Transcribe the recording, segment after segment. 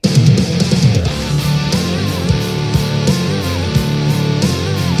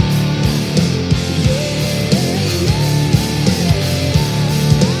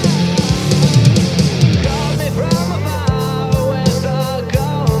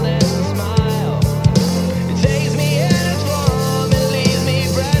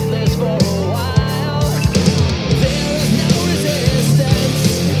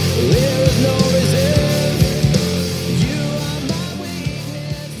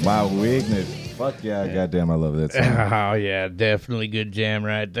My weakness. Fuck yeah, goddamn, I love that song. Oh, yeah, definitely good jam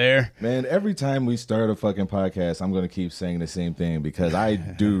right there. Man, every time we start a fucking podcast, I'm going to keep saying the same thing because I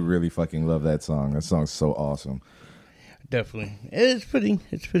do really fucking love that song. That song's so awesome. Definitely. It's fitting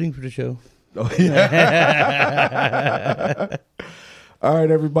for the show. Oh, yeah. All right,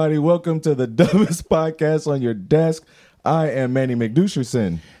 everybody, welcome to the dumbest podcast on your desk. I am Manny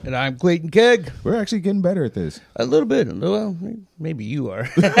McDoucherson. And I'm Clayton Kegg. We're actually getting better at this. A little bit. Well, maybe you are.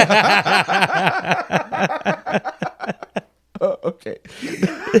 Oh, okay.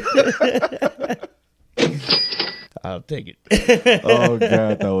 I'll take it. Oh,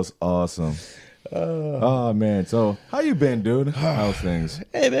 God, that was awesome. Oh, man. So, how you been, dude? How's things?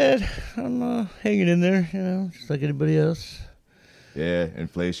 Hey, man. I'm hanging in there, just like anybody else. Yeah,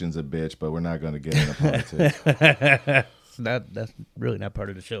 inflation's a bitch, but we're not going to get into politics. That's really not part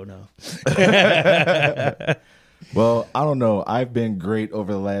of the show now. Well, I don't know. I've been great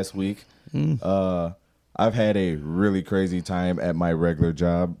over the last week. I've had a really crazy time at my regular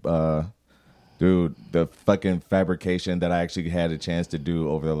job. Dude, the fucking fabrication that I actually had a chance to do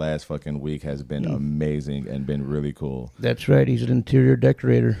over the last fucking week has been amazing and been really cool. That's right. He's an interior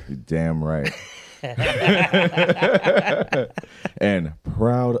decorator. You're damn right. And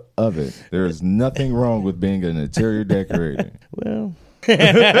proud of it. There is nothing wrong with being an interior decorator. Well.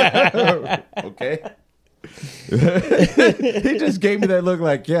 Okay. He just gave me that look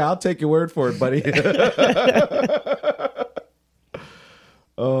like, yeah, I'll take your word for it, buddy.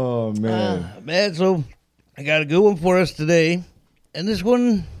 Oh, man. Man, so I got a good one for us today. And this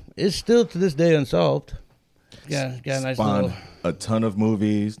one is still to this day unsolved. Got a nice Spawned little... a ton of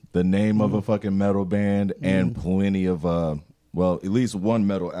movies, the name of a fucking metal band, and plenty of, well, at least one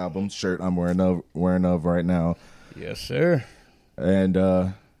metal album shirt I'm wearing of right now. Yes, sir. And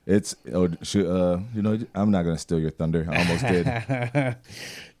it's, I'm not going to steal your thunder. I almost did.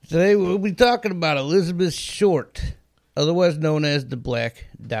 Today we'll be talking about Elizabeth Short, otherwise known as the Black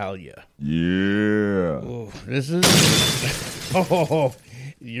Dahlia. Yeah. Oh, this is... Oh,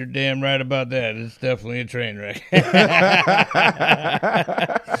 you're damn right about that. It's definitely a train wreck.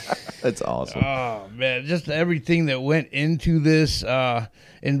 That's awesome. Oh, man. Just everything that went into this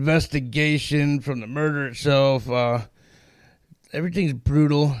investigation from the murder itself. Everything's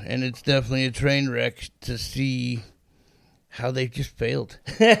brutal, and it's definitely a train wreck to see how they just failed.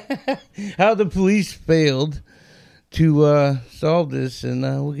 How the police failed to solve this, and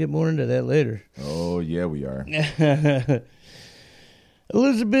we'll get more into that later. Oh, yeah, we are.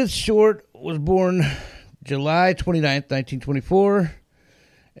 Elizabeth Short was born July 29th, 1924,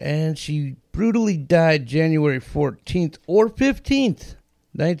 and she brutally died January 14th or 15th,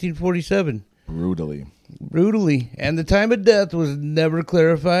 1947. Brutally. And the time of death was never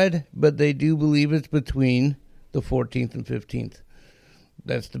clarified, but they do believe it's between the 14th and 15th.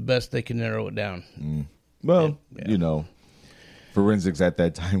 That's the best they can narrow it down. Well, forensics at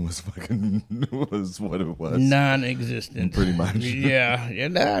that time was what it was. Non-existent. Pretty much. Yeah.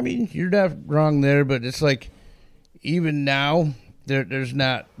 I mean, you're not wrong there, but it's like, even now, there's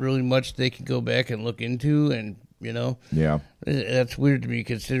not really much they can go back and look into, and, Yeah. That's weird to me,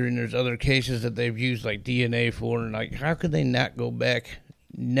 considering there's other cases that they've used, like, DNA for, and, like, how could they not go back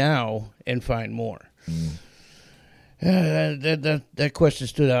now and find more? That question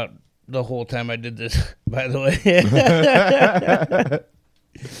stood out the whole time I did this, by the way.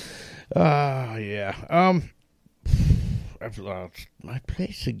 Oh, yeah. I've lost my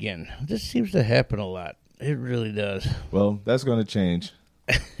place again. This seems to happen a lot. It really does. Well, that's going to change.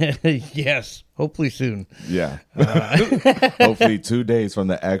 Yes. Hopefully soon. Yeah. Hopefully 2 days from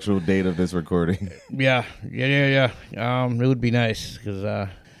the actual date of this recording. Yeah. It would be nice, because,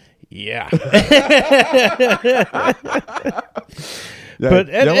 yeah. But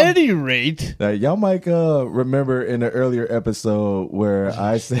at any rate... y'all might remember in an earlier episode where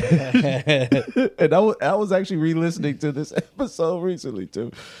I said... and I was actually re-listening to this episode recently,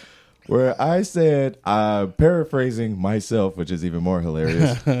 too. Where I said, paraphrasing myself, which is even more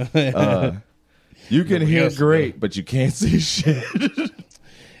hilarious, you can hear great, but you can't see shit.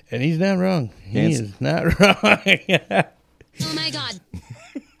 And he's not wrong. He is not wrong. Oh, my God.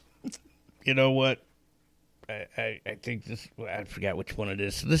 You know what? I think this... I forgot which one it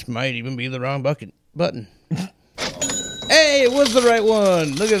is. So this might even be the wrong button. Hey, it was the right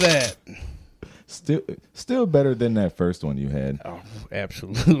one. Look at that. Still better than that first one you had. Oh,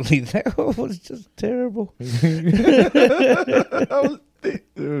 absolutely. That one was just terrible.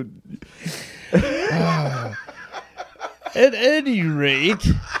 Dude. At any rate,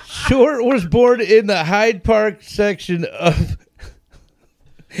 Short was born in the Hyde Park section of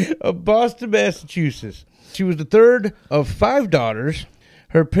Boston, Massachusetts. She was the third of 5 daughters.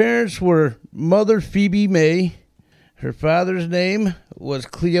 Her parents were Mother Phoebe May. Her father's name was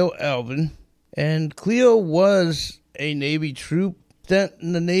Cleo Alvin. And Cleo was a Navy troop sent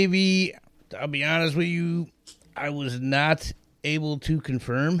in the Navy. I'll be honest with you, I was not able to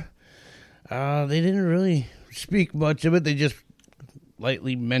confirm. They didn't really speak much of it. They just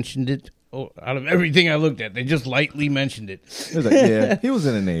lightly mentioned it. Out of everything I looked at, they just lightly mentioned it. It was like, yeah, he was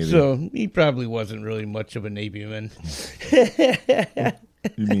in the Navy. So he probably wasn't really much of a Navyman.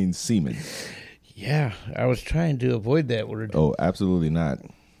 You mean seaman? Yeah, I was trying to avoid that word. Oh, absolutely not.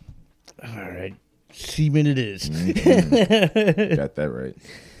 All right, seaman it is. Mm-hmm. Got that right.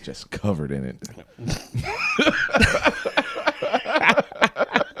 Just covered in it.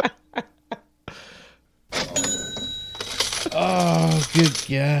 Oh, good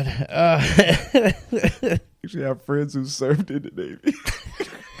God. Actually, I have friends who served in the Navy.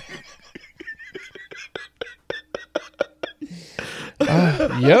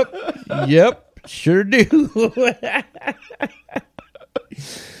 Yep, sure do.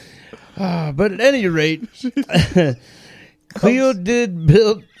 But at any rate, Cleo did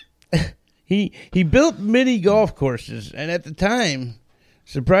build. He built mini golf courses, and at the time,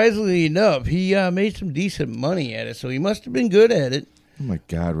 surprisingly enough, he made some decent money at it. So he must have been good at it. Oh my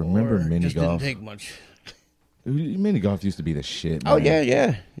God! Remember mini just golf? Didn't take much. Mini golf used to be the shit. Man. Oh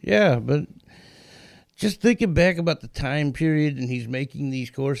yeah. But just thinking back about the time period, and he's making these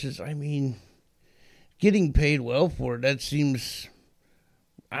courses. I mean, getting paid well for it. That seems,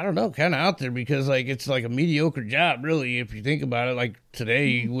 I don't know, kind of out there because it's like a mediocre job, really. If you think about it, like today,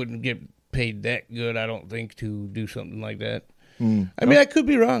 you wouldn't get paid that good, I don't think, to do something like that. I mean, I could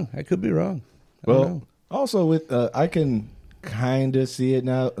be wrong. I don't know. Also with I can kind of see it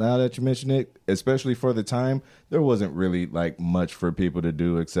now that you mention it, especially for the time. There wasn't really like much for people to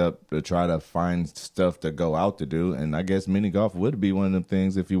do except to try to find stuff to go out to do, and I guess mini golf would be one of them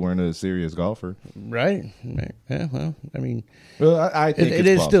things if you weren't a serious golfer. Right. Yeah, well, I mean, I think it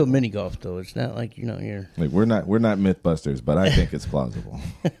is still mini golf though. It's not like you're like we're not Mythbusters, but I think it's plausible.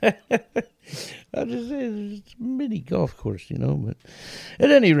 I'll just say it's a mini golf course, but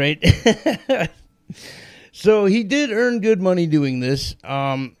at any rate. So he did earn good money doing this,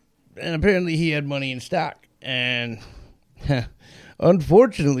 and apparently he had money in stock. And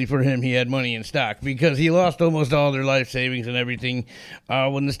unfortunately for him, he had money in stock because he lost almost all their life savings and everything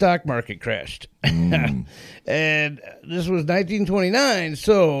when the stock market crashed. And this was 1929,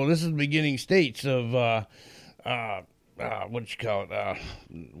 so this is the beginning stages of what you call it?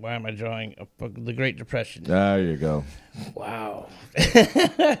 Why am I drawing the Great Depression? There you go. Wow.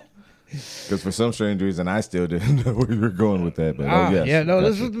 Because for some strange reason, I still didn't know where you were going with that. But yes, yeah, no,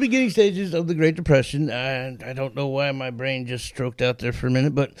 gotcha. This was the beginning stages of the Great Depression. And I don't know why my brain just stroked out there for a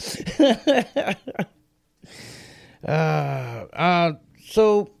minute, but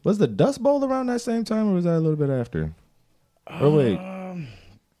so was the Dust Bowl around that same time, or was that a little bit after? Or wait, I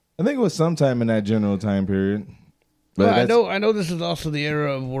think it was sometime in that general time period. But well, I know this is also the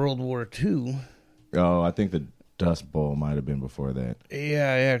era of World War II. Oh, I think the Dust Bowl might have been before that.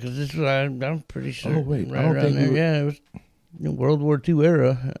 Yeah, because this was, I'm pretty sure. Oh, wait. Right around there. Yeah, it was World War II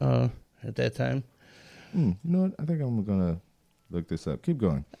era at that time. You know what? I think I'm going to look this up. Keep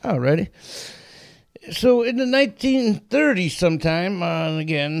going. Alrighty. So in the 1930s sometime,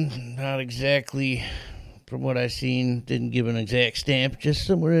 again, not exactly from what I've seen, didn't give an exact stamp, just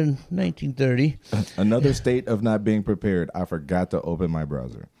somewhere in 1930. Another state of not being prepared. I forgot to open my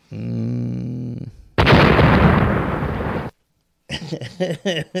browser.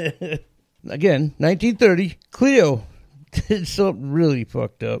 Again, 1930, Cleo did something really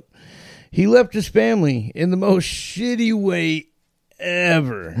fucked up. He left his family in the most shitty way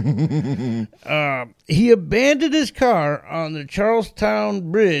ever. He abandoned his car on the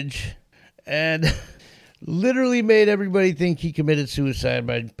Charlestown Bridge and literally made everybody think he committed suicide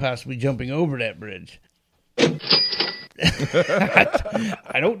by possibly jumping over that bridge.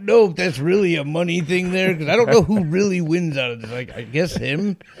 I don't know if that's really a money thing there, because I don't know who really wins out of this. Like, I guess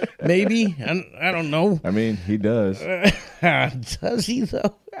him, maybe. I don't know. I mean, he does. Does he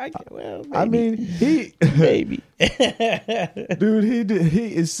though? Well, maybe. I mean, he maybe. Dude, he did. He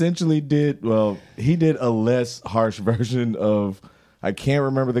essentially did. Well, he did a less harsh version of. I can't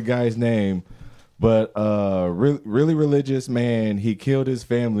remember the guy's name. But really religious man, he killed his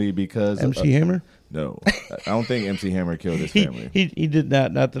family because MC Hammer? No, I don't think MC Hammer killed his family. He did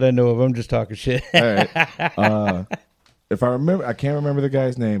not that I know of. I'm just talking shit. All right. If I remember, I can't remember the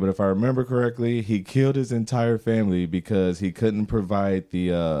guy's name, but if I remember correctly, he killed his entire family because he couldn't provide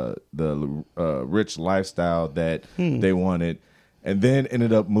the rich lifestyle that they wanted. And then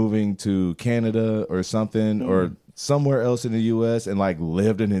ended up moving to Canada or something, or somewhere else in the U.S. and like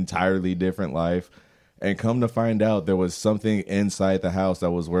lived an entirely different life. And come to find out, there was something inside the house that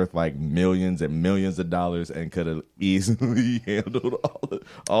was worth like millions and millions of dollars and could have easily handled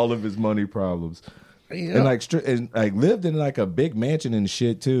all of his money problems. Yeah. And like lived in like a big mansion and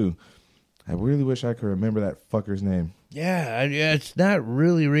shit too. I really wish I could remember that fucker's name. Yeah, it's not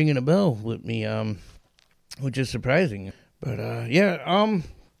really ringing a bell with me, which is surprising. But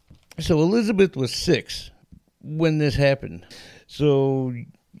so Elizabeth was 6 when this happened. So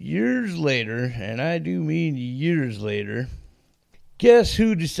years later, and I do mean years later, guess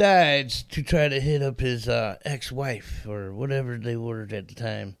who decides to try to hit up his ex-wife, or whatever they were at the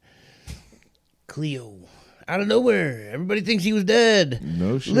time? Cleo. Out of nowhere. Everybody thinks he was dead.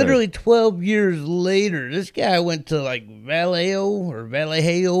 No shit. Literally 12 years later, this guy went to like Vallejo,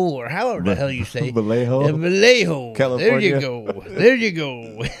 or however the hell you say. Vallejo? Vallejo. California. There you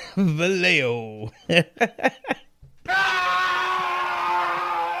go. Vallejo.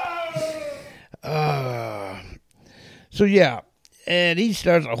 So yeah, and he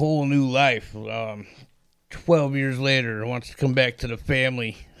starts a whole new life. 12 years later, wants to come back to the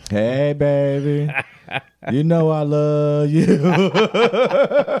family. Hey, baby, you know I love you.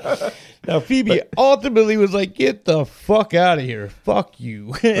 Now, Phoebe ultimately was like, "Get the fuck out of here, fuck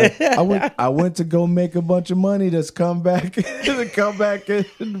you." I went to go make a bunch of money to come back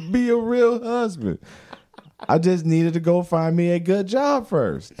and be a real husband. I just needed to go find me a good job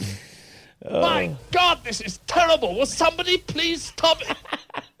first. My God, this is terrible. Will somebody please stop it?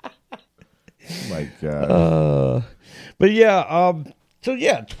 Oh my God. But yeah, so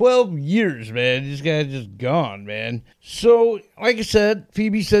yeah, 12 years, man. This guy's just gone, man. So, like I said,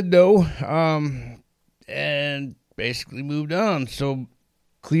 Phoebe said no, and basically moved on. So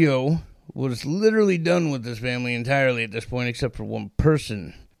Cleo was literally done with this family entirely at this point, except for one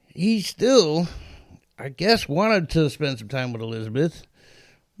person. He still, I guess, wanted to spend some time with Elizabeth.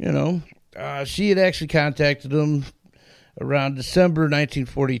 You know, she had actually contacted him around December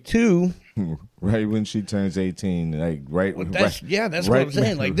 1942. Right when she turns 18, like that's what I'm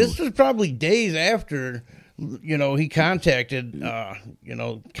saying. Like, this was probably days after, you know, he contacted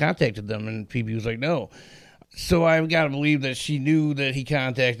them, and Phoebe was like, no. So I've got to believe that she knew that he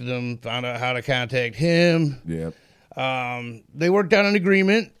contacted them, found out how to contact him. Yep. They worked out an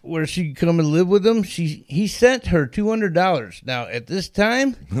agreement where she could come and live with him. He sent her $200. Now, at this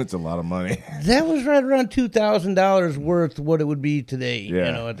time, that's a lot of money. That was right around $2,000 worth what it would be today. Yeah.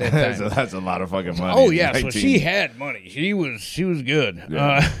 You know, at that time. that's a lot of fucking money. Oh yeah, so she had money. She was good.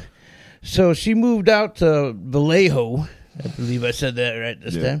 Yeah. So she moved out to Vallejo. I believe I said that right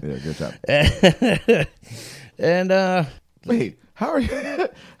this time. Yeah, good job. And wait. How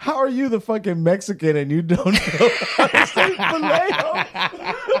are you the fucking Mexican and you don't know how to say Vallejo?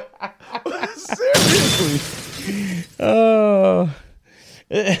 Seriously.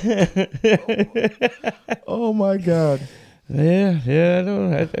 Oh my God. Yeah, I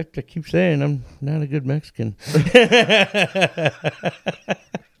know. I keep saying I'm not a good Mexican.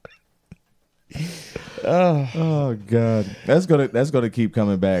 Oh God, that's gonna keep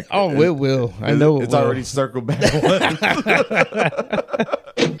coming back. Oh, it will. I know it's already circled back.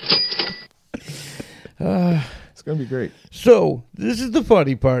 It's gonna be great. So this is the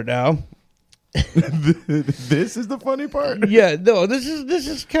funny part now. This is the funny part. Yeah, no, this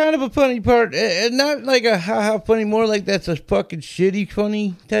is kind of a funny part, and not like a ha funny, more like that's a fucking shitty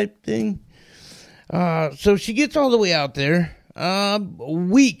funny type thing. So she gets all the way out there.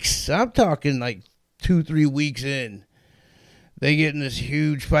 Weeks. I'm talking like 2-3 weeks in, they get in this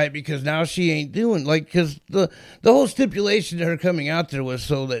huge fight because now she ain't doing, like, because the whole stipulation to her coming out there was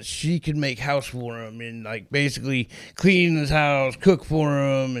so that she could make house for him and, like, basically clean his house, cook for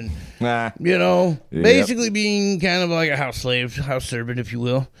him, and you know, basically being kind of like a house slave, house servant, if you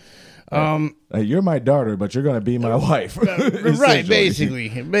will. You're my daughter, but you're gonna be my wife. Right, basically,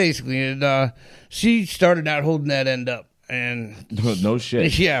 and she started out holding that end up, and no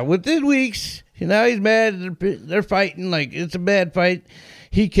shit. Yeah, within weeks. Now he's mad. They're fighting like it's a bad fight.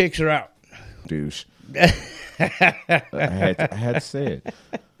 He kicks her out. Douche. I had to say it.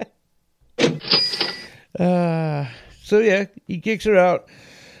 So yeah, he kicks her out.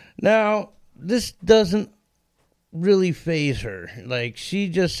 Now this doesn't really faze her. Like, she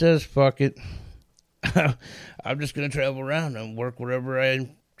just says, "Fuck it. I'm just gonna travel around and work wherever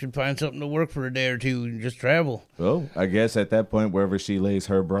I can find something to work for a day or two and just travel." Well, I guess at that point, wherever she lays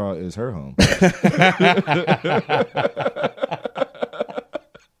her bra is her home.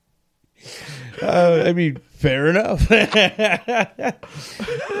 I mean, fair enough.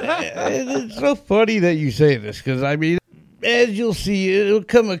 It's so funny that you say this, because, I mean, as you'll see, it'll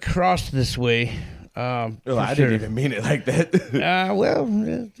come across this way. I didn't even mean it like that. Well,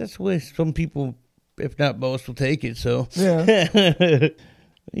 that's the way some people, if not most, will take it. So Yeah.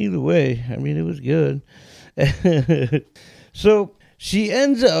 either way, I mean, it was good. So she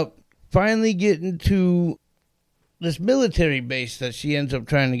ends up finally getting to this military base that she ends up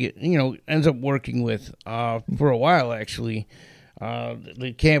trying to get, ends up working with for a while, actually.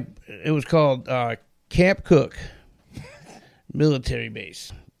 The camp, it was called Camp Cook military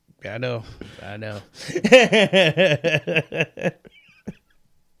base. I know.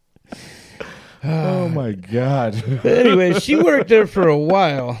 Oh my God. But anyway, she worked there for a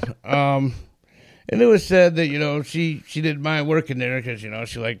while. And it was said that, she didn't mind working there because,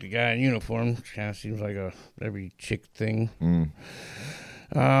 she liked the guy in uniform. Kind of seems like every chick thing.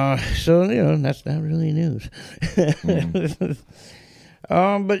 So, that's not really news.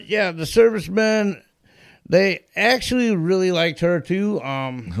 But yeah, the servicemen, they actually really liked her too.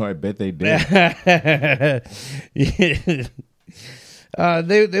 I bet they did.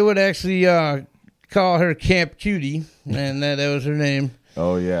 They would actually call her Camp Cutie, and that was her name.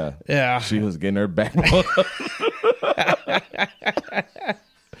 Oh yeah. Yeah. She was getting her backbone.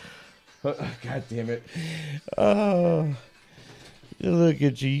 God damn it. Oh, look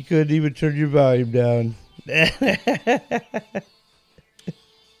at you. You couldn't even turn your volume down.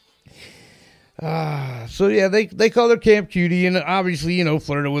 So yeah, they called her Camp Cutie, and obviously,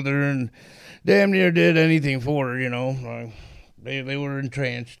 flirted with her and damn near did anything for her, They were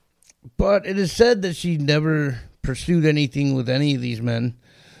entranced. But it is said that she never pursued anything with any of these men.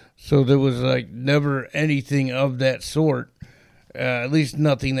 So there was never anything of that sort. At least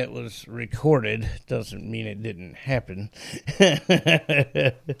nothing that was recorded. Doesn't mean it didn't happen.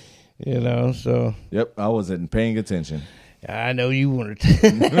 So. Yep, I wasn't paying attention. I know you weren't.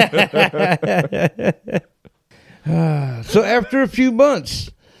 So after a few months,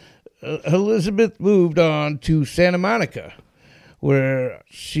 Elizabeth moved on to Santa Monica, where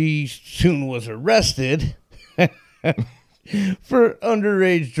she soon was arrested for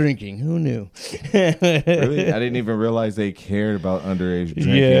underage drinking. Who knew? Really? I didn't even realize they cared about underage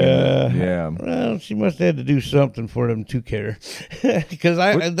drinking. Yeah. Well, she must have had to do something for them to care. Because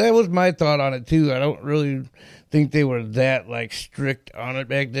that was my thought on it, too. I don't really think they were that strict on it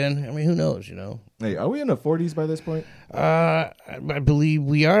back then. I mean, who knows, Hey, are we in the 40s by this point? I believe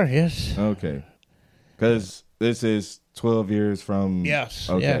we are, yes. Okay. Because this is 12 years from... Yes.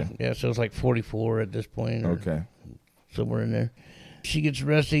 Okay. Yeah, so it's 44 at this point. Okay. Somewhere in there. She gets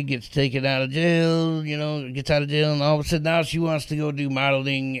arrested, gets taken out of jail, gets out of jail, and all of a sudden now she wants to go do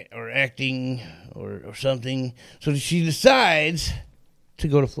modeling or acting or something. So she decides to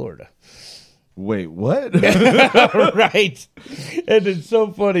go to Florida. Wait, what? Right. And it's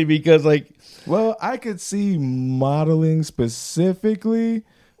so funny because, well, I could see modeling specifically,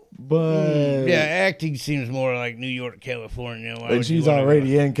 but... yeah, acting seems more like New York, California. And she's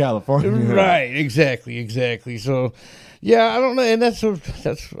already in California. Right, exactly. So, yeah, I don't know. And that's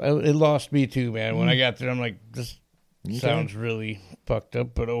it lost me too, man. When I got there, I'm like, this sounds really fucked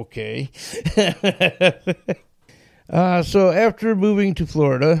up, but okay. So after moving to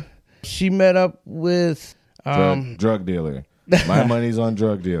Florida, she met up with... drug dealer. My money's on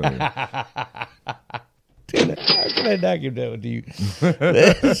drug dealer. Dude, how can I not give that one to you?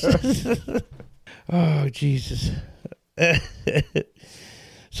 Oh, Jesus.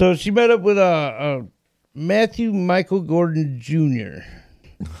 So she met up with Matthew Michael Gordon Jr.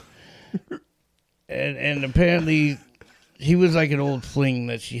 and apparently he was like an old fling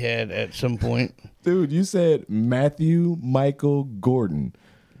that she had at some point. Dude, you said Matthew Michael Gordon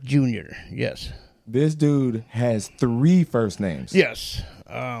Jr., yes. This dude has 3 first names. Yes.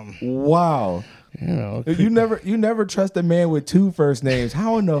 Wow. You never trust a man with 2 first names.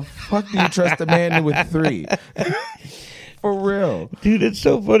 How in the fuck do you trust a man with 3? For real. Dude, it's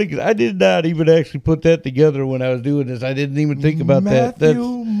so funny because I did not even actually put that together when I was doing this. I didn't even think about that. Matthew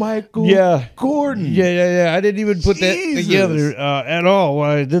Michael Gordon. Yeah. I didn't even put that together at all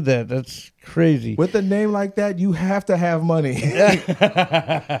while I did that. That's crazy. With a name like that, you have to have money.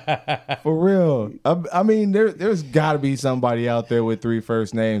 For real. I mean, there's got to be somebody out there with 3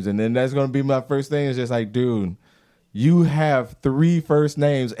 first names. And then that's going to be my first thing. It's just like, dude, you have 3 first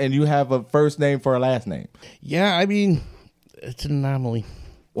names and you have a first name for a last name. Yeah, I mean... it's an anomaly.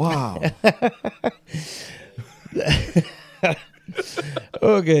 Wow.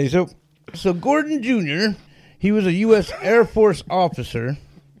 Okay, so Gordon Jr., he was a U.S. Air Force officer.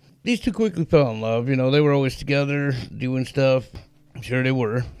 These two quickly fell in love. They were always together doing stuff. I'm sure they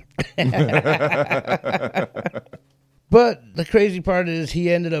were. But the crazy part is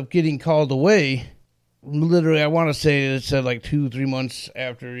he ended up getting called away literally, I want to say it said like 2-3 months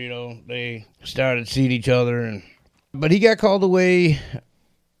after, they started seeing each other. But he got called away.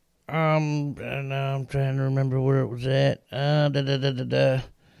 And now I'm trying to remember where it was at.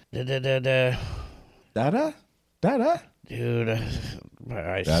 Dude,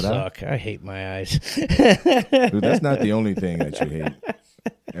 my eyes suck. I hate my eyes. Dude, that's not the only thing that you hate.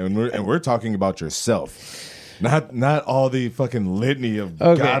 And we're talking about yourself. Not all the fucking litany of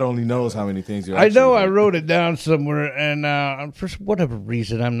God only knows how many things you I know I wrote it down somewhere, and for whatever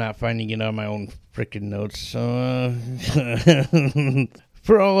reason, I'm not finding it on my own freaking notes. So,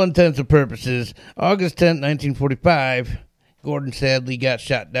 for all intents and purposes, August 10th, 1945, Gordon sadly got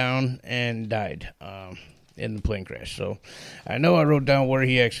shot down and died in the plane crash. So, I know I wrote down where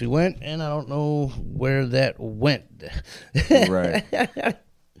he actually went, and I don't know where that went. Right.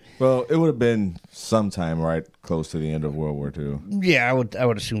 Well, it would have been sometime right close to the end of World War II. Yeah, I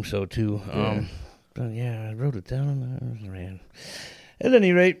would assume so too. Yeah. But yeah, I wrote it down and I ran. At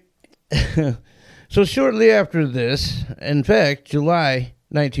any rate, so shortly after this, in fact, July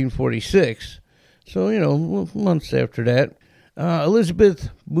 1946, so months after that,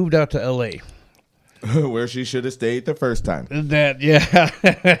 Elizabeth moved out to L.A. Where she should have stayed the first time. Yeah.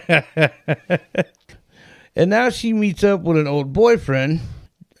 And now she meets up with an old boyfriend.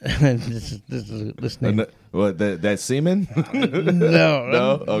 this name. What, that seaman?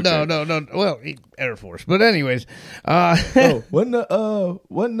 No. Okay. No. Well, Air Force. But anyways, wasn't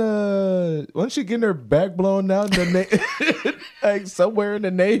she getting her back blown out in the like somewhere in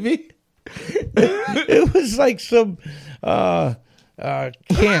the Navy? It was like some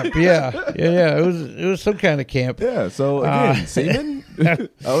camp. Yeah. It was some kind of camp. Yeah. So again, seaman.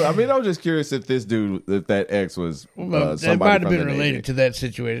 I mean, I was just curious if that ex was somebody that might have from been the related Navy. to that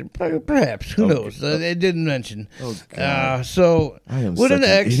situation. Perhaps. Who knows? It didn't mention. Oh, God. So, I am with such an an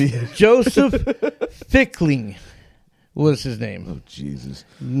ex, idiot. Joseph Fickling was his name. Oh, Jesus.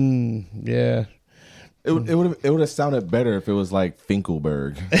 Yeah. It would have sounded better if it was like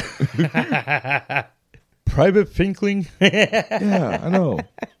Finkelberg. Private Finkling. Yeah, I know.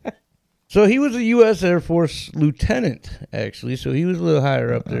 So he was a U.S. Air Force lieutenant, actually. So he was a little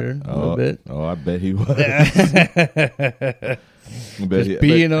higher up there, a little bit. Oh, I bet he was.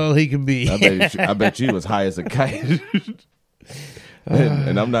 Being all he could be. I bet you was high as a kite.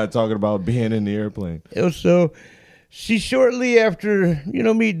 and I'm not talking about being in the airplane. So she shortly after,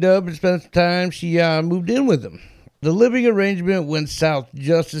 meeting up and spent some time, she moved in with him. The living arrangement went south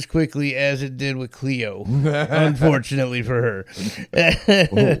just as quickly as it did with Cleo, unfortunately for her.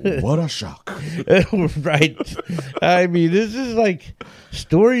 Oh, what a shock. Right. I mean, this is like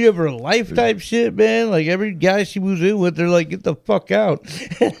story of her life type shit, man. Like every guy she moves in with, they're like, get the fuck out.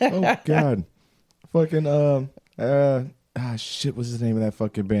 Oh, God. Fucking, shit, what's the name of that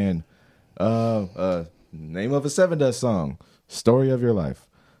fucking band? Name of a Seven Dust song. Story of Your Life.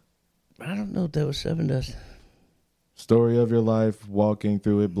 I don't know if that was Seven Dust. Story of your life, walking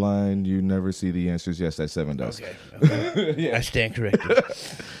through it blind, you never see the answers. Yes, that's Seven Dust. Okay. Yeah. I stand corrected.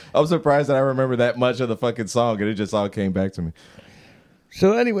 I'm surprised that I remember that much of the fucking song, and it just all came back to me.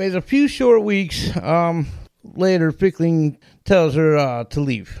 So anyways, a few short weeks later, Fickling tells her to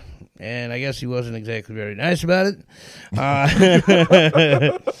leave. And I guess he wasn't exactly very nice about it.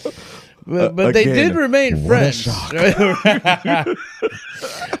 But they did remain friends.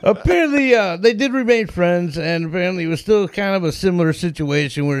 Apparently, they did remain friends, and apparently it was still kind of a similar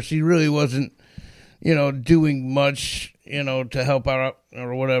situation where she really wasn't, doing much, to help out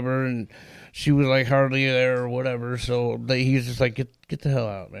or whatever, and she was like hardly there or whatever. So he's just like, get the hell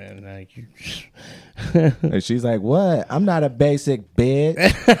out, man. Like, you just... And she's like, "What? I'm not a basic bitch."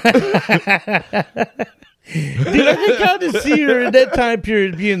 Dude, I can kind of see her in that time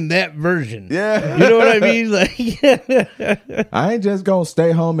period being that version. Yeah. You know what I mean? Like, I ain't just gonna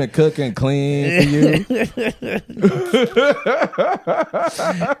stay home and cook and clean for you.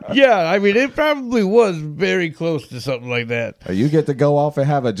 Yeah, I mean, it probably was very close to something like that. You get to go off and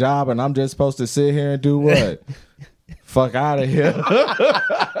have a job, and I'm just supposed to sit here and do what? Fuck out of here.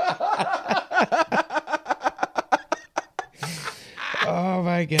 Oh,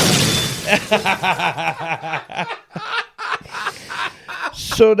 my God.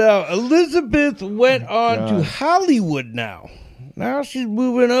 So now, Elizabeth went on to Hollywood now. Now she's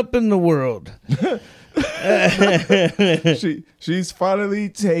moving up in the world. She's finally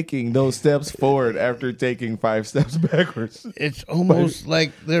taking those steps forward after taking 5 steps backwards. It's almost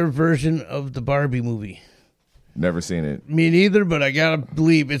like their version of the Barbie movie. Never seen it. Me neither, but I gotta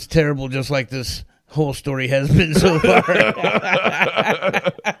believe it's terrible, just like this whole story has been so far.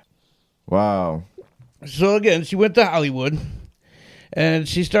 Wow. So again, she went to Hollywood, And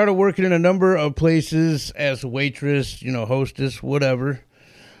she started working in a number of places as a waitress, hostess, whatever.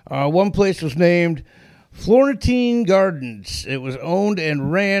 One place was named Florentine Gardens. It was owned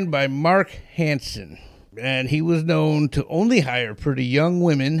and ran by Mark Hansen, and he was known to only hire pretty young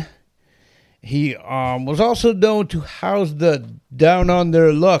women. He was also known to house the down on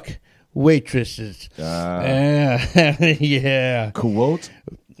their luck waitresses. Yeah. Quote.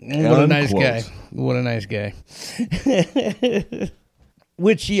 What a nice guy. What a nice guy.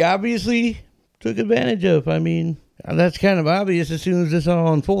 Which he obviously took advantage of. I mean, that's kind of obvious as soon as this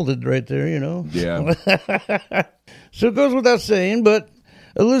all unfolded right there, Yeah. So it goes without saying, but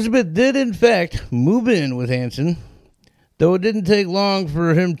Elizabeth did, in fact, move in with Hansen, though it didn't take long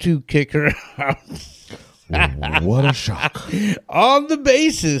for him to kick her out. What a shock. On the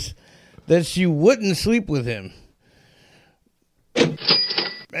basis that she wouldn't sleep with him.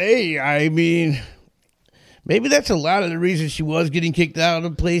 Hey, I mean, maybe that's a lot of the reason she was getting kicked out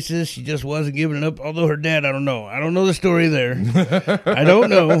of places. She just wasn't giving it up. Although her dad, I don't know. I don't know the story there. I don't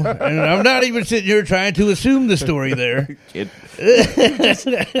know. And I'm not even sitting here trying to assume the story there. You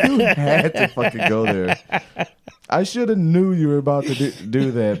had to fucking go there. I should have knew you were about to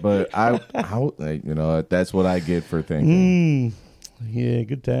do that, but I that's what I get for thinking. Yeah,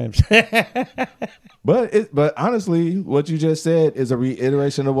 good times. But honestly, what you just said is a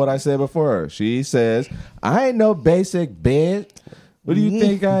reiteration of what I said before. She says, "I ain't no basic bitch. What do you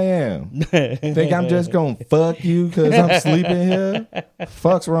think I am? Think I'm just gonna fuck you because I'm sleeping here?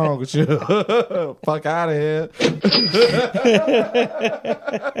 Fuck's wrong with you? Fuck out of here."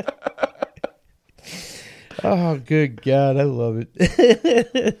 Oh, good God, I love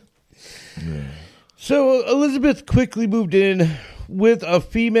it. Yeah. So Elizabeth quickly moved in with a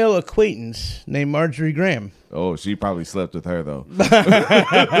female acquaintance named Marjorie Graham. Oh, she probably slept with her, though.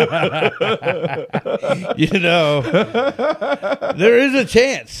 There is a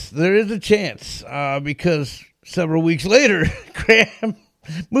chance. Because several weeks later, Graham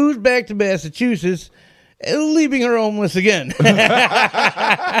moves back to Massachusetts, leaving her homeless again.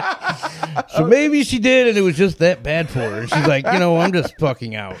 So maybe she did, and it was just that bad for her. She's like, I'm just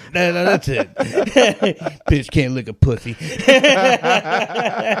fucking out. That's it. Bitch can't lick a pussy.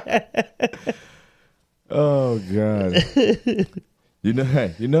 Oh, God. You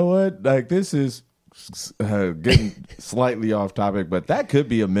know what? Like, this is getting slightly off topic, but that could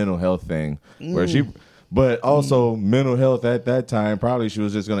be a mental health thing where but also mental health at that time, probably she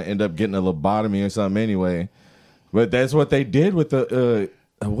was just going to end up getting a lobotomy or something anyway. But that's what they did with the,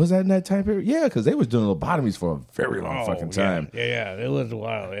 was that in that time period? Yeah, because they was doing lobotomies for a very long fucking time. Yeah, it was a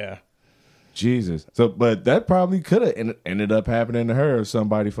while, yeah. Jesus. So, but that probably could have ended up happening to her if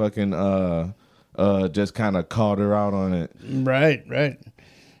somebody fucking just kind of called her out on it. Right. Yeah.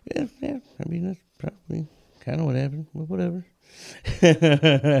 I mean, that's probably kind of what happened. But whatever.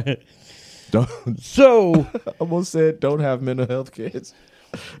 So I almost said don't have mental health kids.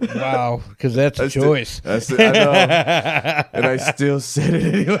 Wow, because that's a choice. I know, and I still said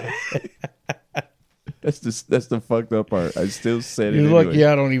it anyway. That's the fucked up part. I still said it anyway. You're lucky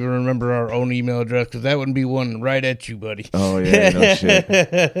I don't even remember our own email address, because that wouldn't be one right at you, buddy. Oh, yeah, no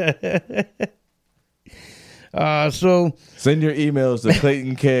shit. So send your emails to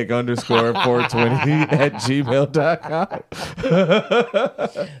ClaytonKeg_420@gmail.com.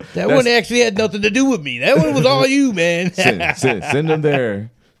 That one actually had nothing to do with me. That one was all you, man. Send them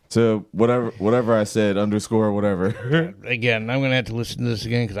there to whatever I said _whatever. Again, I'm going to have to listen to this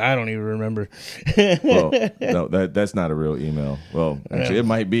again because I don't even remember. Well, no, that's not a real email. Well, actually, it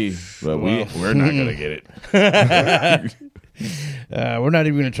might be, but we're not going to get it. We're not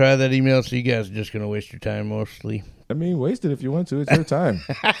even going to try that email, so you guys are just going to waste your time mostly. I mean, waste it if you want to. It's your time.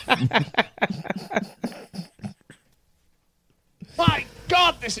 My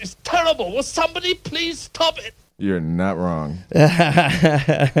God, this is terrible. Will somebody please stop it? You're not wrong.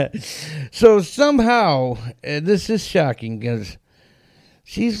 So somehow, this is shocking because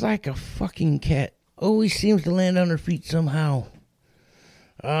she's like a fucking cat. Always seems to land on her feet somehow.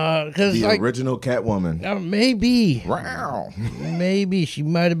 The original Catwoman. Maybe. Wow. Maybe she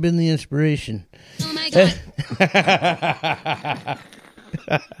might have been the inspiration. Oh my God.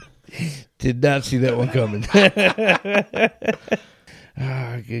 Did not see that one coming.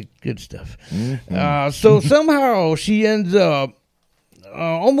 Good stuff. Mm-hmm. So somehow she ends up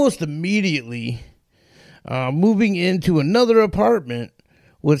almost immediately moving into another apartment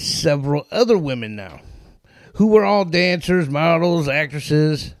with several other women now, who were all dancers, models,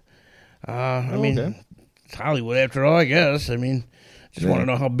 actresses. I mean, it's Hollywood after all, I guess. I mean, Just want to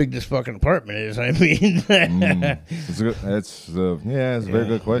know how big this fucking apartment is. I mean, it's a very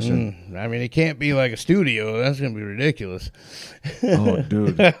good question. I mean, it can't be like a studio. That's going to be ridiculous. Oh,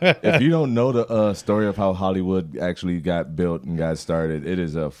 dude. If you don't know the story of how Hollywood actually got built and got started, it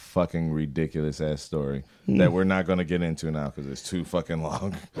is a fucking ridiculous-ass story that we're not going to get into now because it's too fucking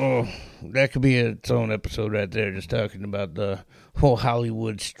long. Oh, that could be its own episode right there, just talking about the whole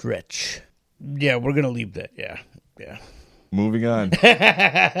Hollywood stretch. Yeah, we're going to leave that. Yeah. Moving on.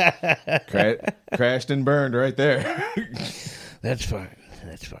 Crashed and burned right there. That's fine.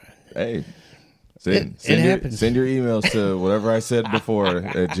 Hey, It happens. send your emails to whatever I said before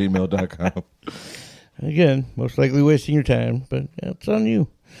at gmail.com. Again, most likely wasting your time, but it's on you.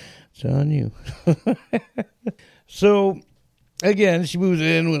 It's on you. So, again, she moves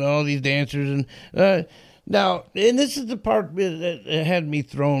in with all these dancers. And now, and this is the part that had me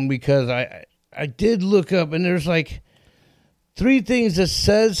thrown because I did look up, and there's like 3 things that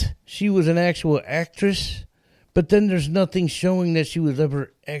says she was an actual actress, but then there's nothing showing that she was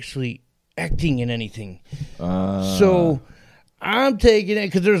ever actually acting in anything. So I'm taking it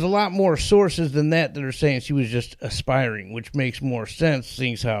because there's a lot more sources than that are saying she was just aspiring, which makes more sense,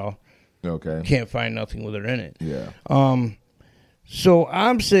 seeing how can't find nothing with her in it. Yeah. So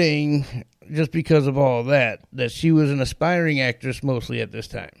I'm saying, just because of all that she was an aspiring actress mostly at this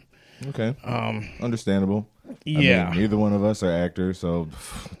time. Okay. Understandable. Yeah. I mean, neither one of us are actors, so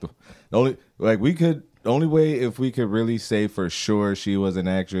the only way if we could really say for sure she was an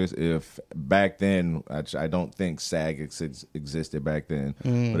actress if back then, I don't think SAG existed back then,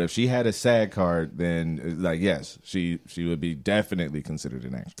 but if she had a SAG card, then yes, she would be definitely considered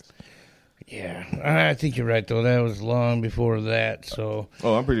an actress. Yeah, I think you're right though. That was long before that. So.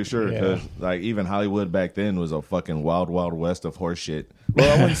 Oh, I'm pretty sure because even Hollywood back then was a fucking wild, wild west of horse shit. Well,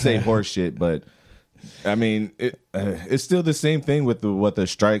 I wouldn't say horse shit, but I mean it's still the same thing with the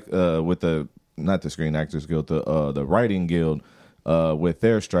strike with the not the Screen Actors Guild, the Writing Guild, with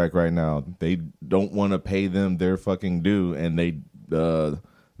their strike right now. They don't want to pay them their fucking due, and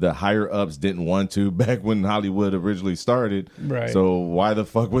the higher ups didn't want to back when Hollywood originally started. Right. So why the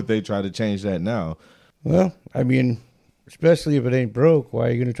fuck would they try to change that now? Well, I mean, especially if it ain't broke, why are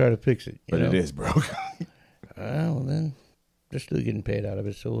you going to try to fix it? But it is broke. Well, then they're still getting paid out of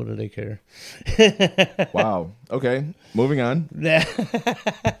it, so what do they care? Wow. Okay. Moving on.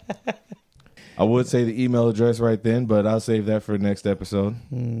 I would say the email address right then, but I'll save that for next episode.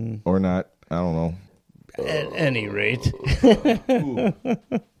 Or not. I don't know. At any rate.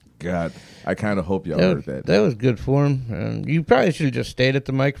 God, I kind of hope y'all heard that. That was good for him. You probably should have just stayed at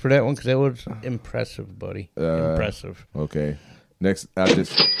the mic for that one because that was impressive, buddy. Impressive. Okay. Next,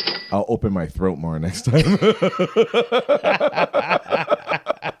 I'll open my throat more next time.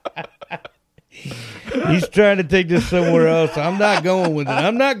 He's trying to take this somewhere else. I'm not going with it.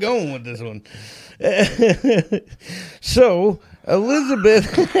 I'm not going with this one. So,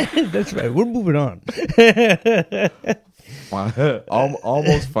 Elizabeth, that's right. We're moving on.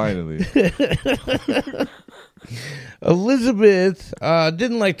 Almost finally. Elizabeth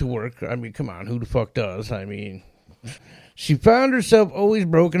didn't like to work. I mean, come on, who the fuck does? I mean, she found herself always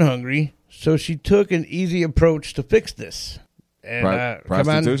broke and hungry, so she took an easy approach to fix this. And,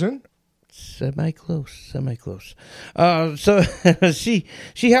 prostitution? Semi-close. So she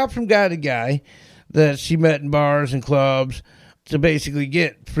hopped from guy to guy that she met in bars and clubs to basically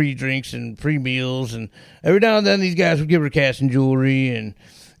get free drinks and free meals, and every now and then these guys would give her cash and jewelry, and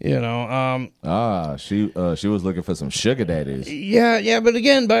she was looking for some sugar daddies. Yeah, but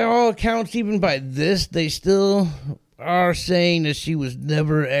again, by all accounts, even by this, they still are saying that she was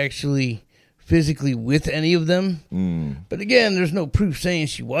never actually physically with any of them. But again, there's no proof saying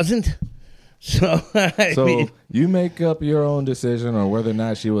she wasn't. So you make up your own decision on whether or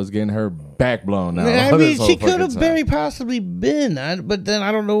not she was getting her back blown out. I mean, she could have very possibly been, but then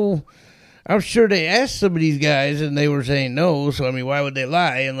I don't know. I'm sure they asked some of these guys and they were saying no. So I mean, why would they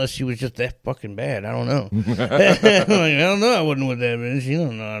lie unless she was just that fucking bad? I don't know. I don't know. I wasn't with that bitch. She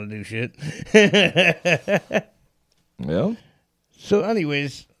don't know how to do shit. Well, so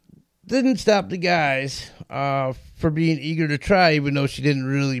anyways, didn't stop the guys for being eager to try, even though she didn't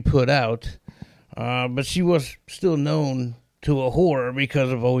really put out. But she was still known to a whore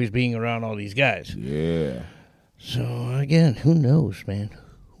because of always being around all these guys. Yeah. So, again, who knows, man?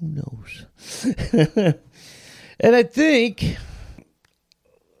 Who knows? And I think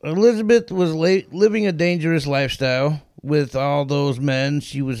Elizabeth was living a dangerous lifestyle with all those men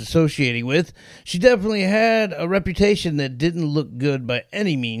she was associating with. She definitely had a reputation that didn't look good by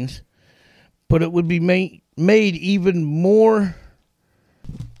any means, but it would be made even more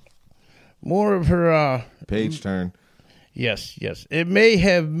of her page turn. Yes. It may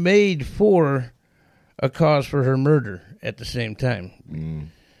have made for a cause for her murder at the same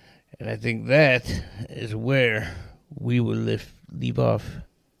time. And I think that is where we will leave off.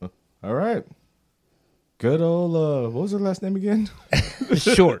 All right. Good old, what was her last name again?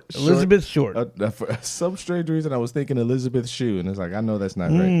 Short. Elizabeth Short. For some strange reason, I was thinking Elizabeth Shue, and it's like, I know that's not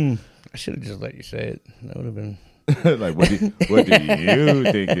right. I should have just let you say it. That would have been... Like, what do you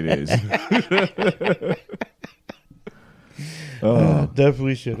think it is?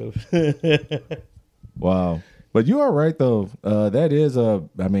 Definitely should have. Wow. But you are right, though. That is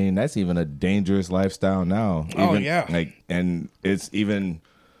that's even a dangerous lifestyle now. Yeah. And it's even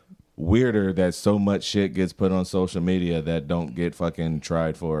weirder that so much shit gets put on social media that don't get fucking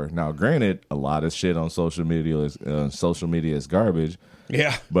tried for. Now, granted, a lot of shit on social media is garbage.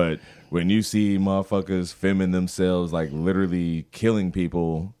 Yeah. But when you see motherfuckers filming themselves, like literally killing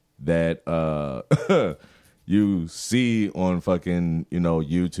people that you see on fucking,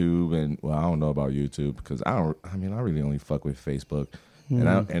 YouTube, and I don't know about YouTube because I really only fuck with Facebook.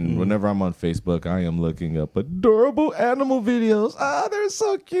 And whenever I'm on Facebook, I am looking up adorable animal videos. They're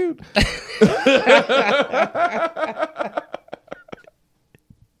so cute.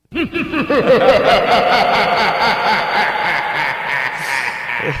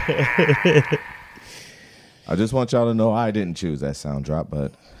 I just want y'all to know I didn't choose that sound drop,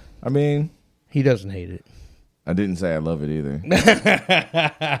 but he doesn't hate it. I didn't say I love it either.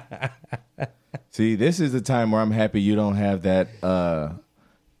 See, this is the time where I'm happy you don't have that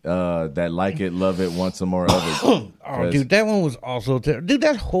that like it, love it, want some more of it. Oh, dude, that one was also terrible. Dude,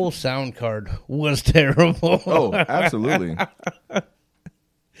 that whole sound card was terrible. Oh, absolutely.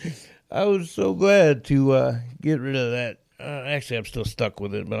 I was so glad to get rid of that. Actually, I'm still stuck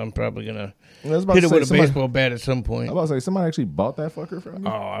with it, but I'm probably going to hit it with a baseball bat at some point. I was about to say, somebody actually bought that fucker from you?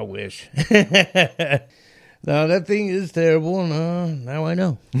 Oh, I wish. No, that thing is terrible, and now I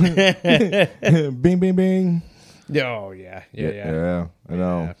know. Bing, bing, bing. Oh, yeah. I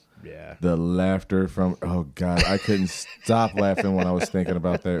know. Yeah. The laughter from, oh, God, I couldn't stop laughing when I was thinking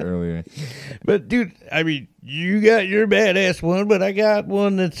about that earlier. But, dude, you got your badass one, but I got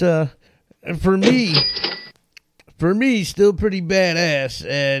one that's, for me, still pretty badass,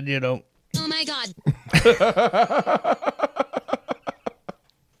 and, Oh, my God.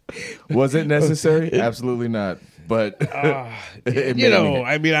 Was it necessary? Absolutely not. But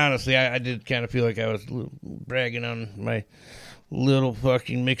honestly, I did kind of feel like I was bragging on my little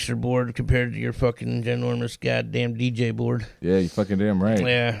fucking mixer board compared to your fucking ginormous goddamn DJ board. Yeah, you fucking damn right.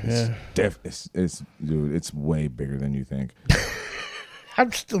 Yeah. Dude, it's way bigger than you think.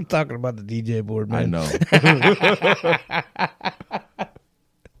 I'm still talking about the DJ board, man. I know.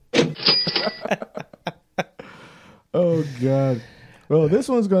 Oh, God. Well, this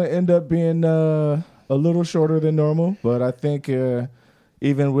one's going to end up being a little shorter than normal, but I think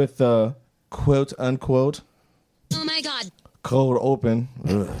even with quote unquote, Oh my God, cold open,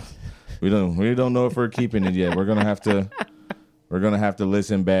 we don't know if we're keeping it yet. We're gonna have to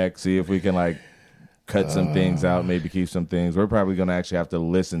listen back, see if we can cut some things out, maybe keep some things. We're probably gonna actually have to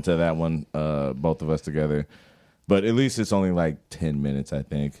listen to that one, both of us together. But at least it's only 10 minutes, I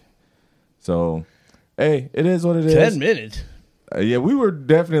think. So, hey, it is what it is. 10 minutes. Yeah, we were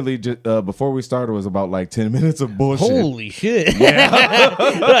definitely just before we started was about 10 minutes of bullshit. Holy shit!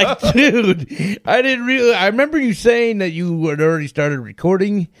 Yeah, dude, I didn't really. I remember you saying that you had already started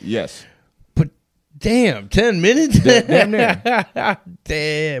recording. Yes, but damn, 10 minutes. Damn near.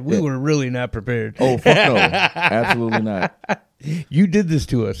 Damn, we were really not prepared. Oh fuck no, absolutely not. You did this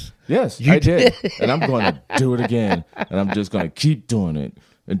to us. Yes, I did, and I'm going to do it again, and I'm just going to keep doing it,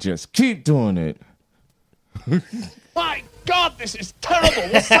 and just keep doing it. My God, this is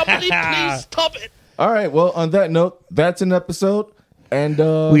terrible. Will somebody please stop it? All right, well, on that note, that's an episode, and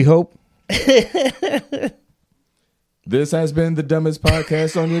we hope. This has been the dumbest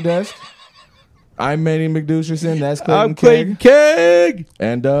podcast on your desk. I'm Manny McDoucherson. That's Clayton I'm Clayton Keg.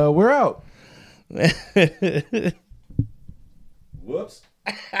 And we're out. Whoops.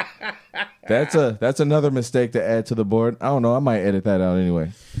 That's another mistake to add to the board. I don't know. I might edit that out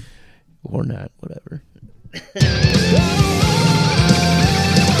anyway. Or not. Whatever.